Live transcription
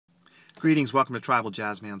Greetings, welcome to Tribal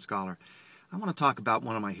Jazzman Scholar. I want to talk about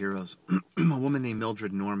one of my heroes, a woman named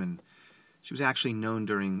Mildred Norman. She was actually known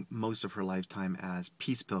during most of her lifetime as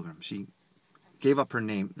Peace Pilgrim. She gave up her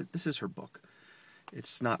name. This is her book.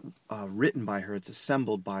 It's not written by her, it's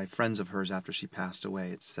assembled by friends of hers after she passed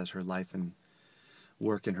away. It says her life and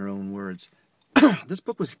work in her own words. This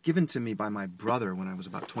book was given to me by my brother when I was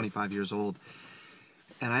about 25 years old.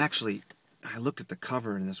 And I looked at the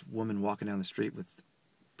cover and this woman walking down the street with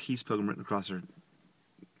Peace Pilgrim written across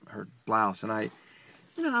her blouse, and I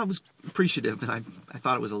was appreciative, and I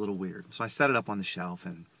thought it was a little weird. So I set it up on the shelf,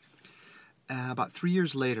 and about 3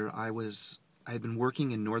 years later, I had been working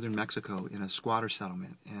in northern Mexico in a squatter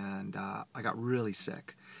settlement, and I got really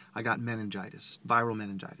sick. I got meningitis, viral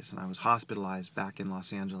meningitis, and I was hospitalized back in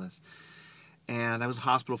Los Angeles. And I was in the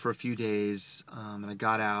hospital for a few days, and I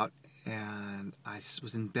got out, and I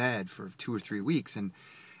was in bed for 2 or 3 weeks, and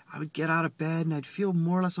I would get out of bed and I'd feel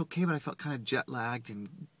more or less okay, but I felt kind of jet-lagged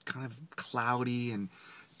and kind of cloudy and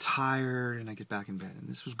tired, and I'd get back in bed. And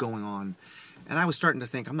this was going on, and I was starting to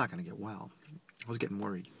think, I'm not going to get well. I was getting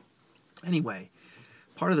worried. Anyway,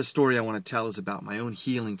 part of the story I want to tell is about my own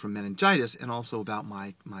healing from meningitis, and also about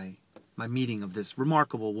my meeting of this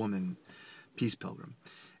remarkable woman, Peace Pilgrim,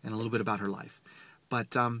 and a little bit about her life.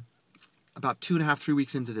 But about 2.5, 3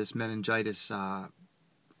 weeks into this meningitis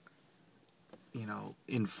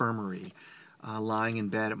infirmary, lying in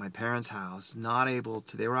bed at my parents' house,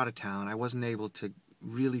 they were out of town, I wasn't able to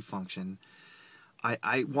really function.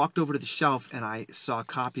 I walked over to the shelf and I saw a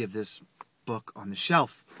copy of this book on the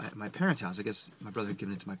shelf at my parents' house. I guess my brother had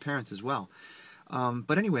given it to my parents as well.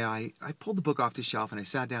 But anyway, I pulled the book off the shelf and I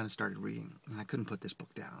sat down and started reading, and I couldn't put this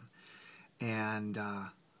book down. And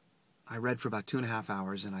I read for about 2.5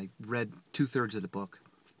 hours, and I read 2/3 of the book,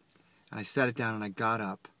 and I set it down and I got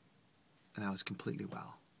up, and I was completely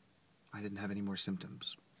well. I didn't have any more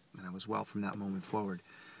symptoms, and I was well from that moment forward.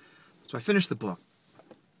 So I finished the book,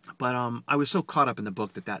 but I was so caught up in the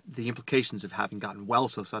book that the implications of having gotten well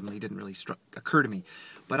so suddenly didn't really occur to me.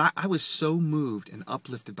 But I was so moved and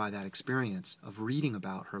uplifted by that experience of reading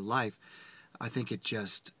about her life. I think it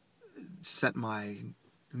just sent my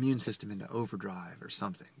immune system into overdrive or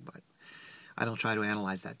something, but I don't try to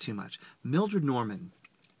analyze that too much. Mildred Norman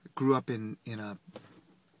grew up in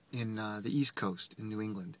the East Coast in New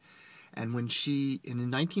England, and when in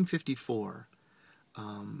 1954,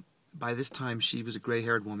 by this time she was a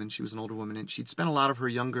gray-haired woman, she was an older woman, and she'd spent a lot of her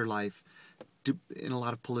younger life in a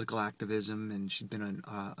lot of political activism, and she'd been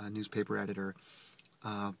a newspaper editor.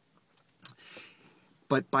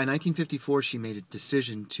 But by 1954, she made a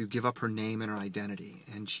decision to give up her name and her identity.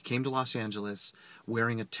 And she came to Los Angeles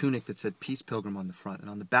wearing a tunic that said Peace Pilgrim on the front. And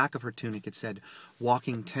on the back of her tunic, it said,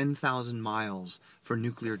 walking 10,000 miles for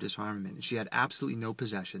nuclear disarmament. And she had absolutely no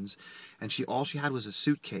possessions. And all she had was a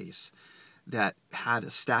suitcase that had a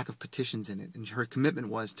stack of petitions in it. And her commitment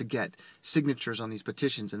was to get signatures on these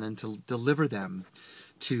petitions and then to deliver them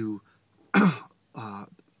to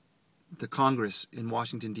the Congress in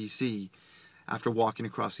Washington, D.C., after walking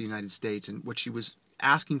across the United States. And what she was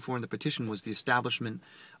asking for in the petition was the establishment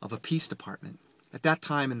of a peace department. At that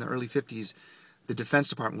time, in the early 50s, the Defense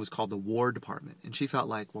Department was called the War Department. And she felt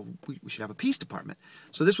like, well, we should have a peace department.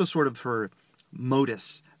 So this was sort of her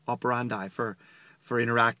modus operandi for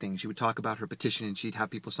interacting. She would talk about her petition and she'd have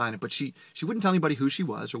people sign it. But she wouldn't tell anybody who she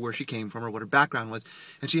was or where she came from or what her background was.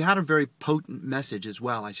 And she had a very potent message as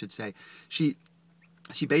well, I should say. She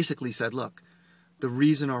basically said, look, the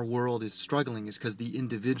reason our world is struggling is because the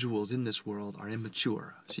individuals in this world are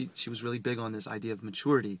immature. She was really big on this idea of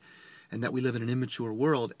maturity, and that we live in an immature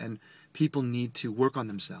world, and people need to work on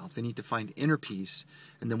themselves. They need to find inner peace,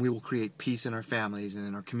 and then we will create peace in our families and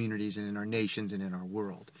in our communities and in our nations and in our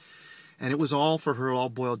world. And it was all, for her, all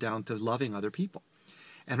boiled down to loving other people.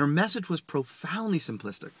 And her message was profoundly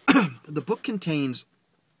simplistic. The book contains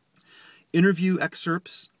interview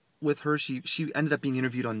excerpts with her. She ended up being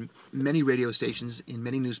interviewed on many radio stations, in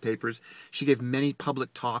many newspapers. She gave many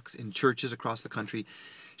public talks in churches across the country.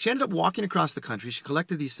 She ended up walking across the country. She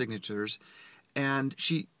collected these signatures, and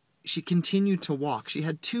she continued to walk. She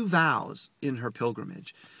had 2 vows in her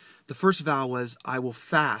pilgrimage. The first vow was, I will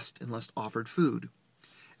fast unless offered food.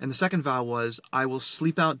 And the second vow was, I will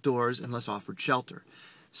sleep outdoors unless offered shelter.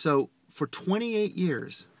 So for 28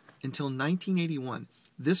 years, until 1981,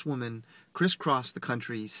 this woman crisscrossed the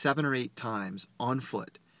country 7 or 8 times on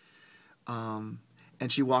foot. And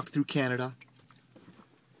she walked through Canada.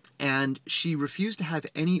 And she refused to have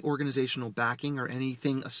any organizational backing or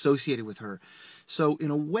anything associated with her. So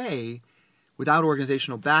in a way, without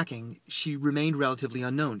organizational backing, she remained relatively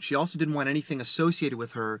unknown. She also didn't want anything associated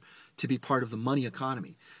with her to be part of the money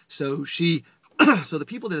economy. So she So the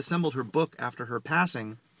people that assembled her book after her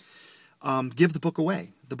passing give the book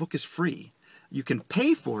away. The book is free. You can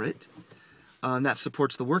pay for it, and that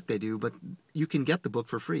supports the work they do, but you can get the book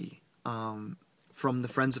for free from the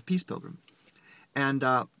Friends of Peace Pilgrim. And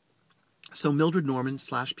so Mildred Norman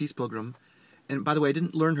 / Peace Pilgrim, and by the way, I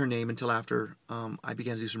didn't learn her name until after I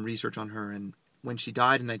began to do some research on her, and when she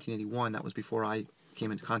died in 1981, that was before I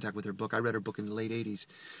came into contact with her book. I read her book in the late 80s.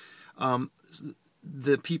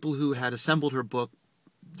 The people who had assembled her book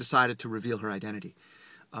decided to reveal her identity.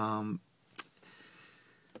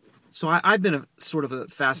 So I've been a sort of a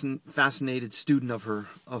fascinated student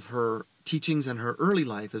of her teachings and her early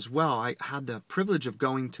life as well. I had the privilege of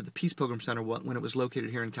going to the Peace Pilgrim Center when it was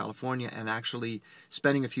located here in California, and actually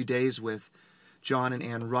spending a few days with John and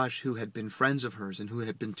Ann Rush, who had been friends of hers and who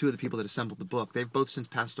had been two of the people that assembled the book. They've both since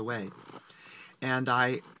passed away. And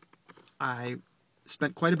I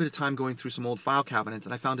spent quite a bit of time going through some old file cabinets,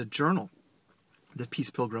 and I found a journal that Peace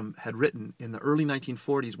Pilgrim had written in the early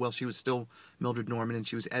 1940s while she was still Mildred Norman, and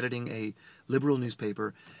she was editing a liberal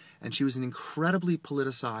newspaper, and she was an incredibly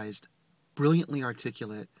politicized, brilliantly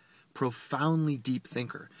articulate, profoundly deep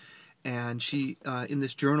thinker. And she, in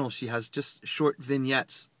this journal, she has just short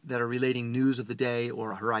vignettes that are relating news of the day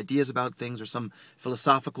or her ideas about things or some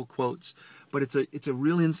philosophical quotes. But it's a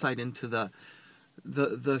real insight into the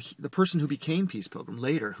person who became Peace Pilgrim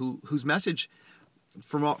later, whose message,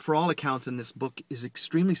 for all accounts in this book, is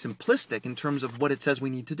extremely simplistic in terms of what it says we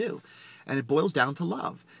need to do. And it boils down to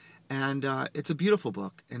love. And it's a beautiful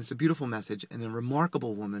book, and it's a beautiful message, and a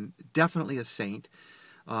remarkable woman, definitely a saint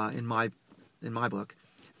in my book,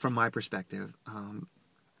 from my perspective.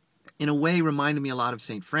 In a way, reminded me a lot of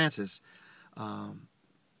St. Francis,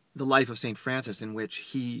 the life of St. Francis, in which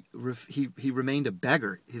he remained a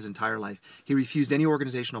beggar his entire life. He refused any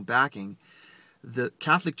organizational backing. The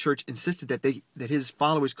Catholic Church insisted that his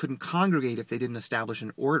followers couldn't congregate if they didn't establish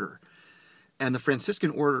an order. And the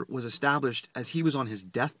Franciscan order was established as he was on his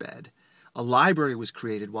deathbed. A library was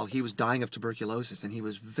created while he was dying of tuberculosis, and he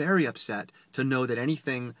was very upset to know that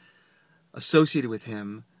anything associated with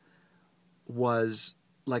him was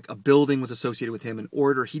like a building was associated with him, an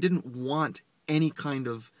order. He didn't want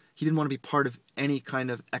to be part of any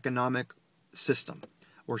kind of economic system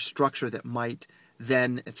or structure that might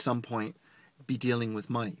then at some point be dealing with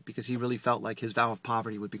money, because he really felt like his vow of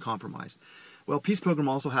poverty would be compromised. Well, Peace Pilgrim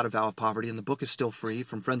also had a vow of poverty, and the book is still free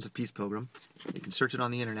from Friends of Peace Pilgrim. You can search it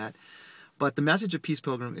on the internet. But the message of Peace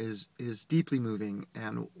Pilgrim is deeply moving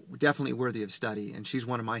and definitely worthy of study, and she's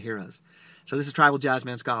one of my heroes. So this is Tribal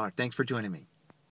Jazzman Scholar. Thanks for joining me.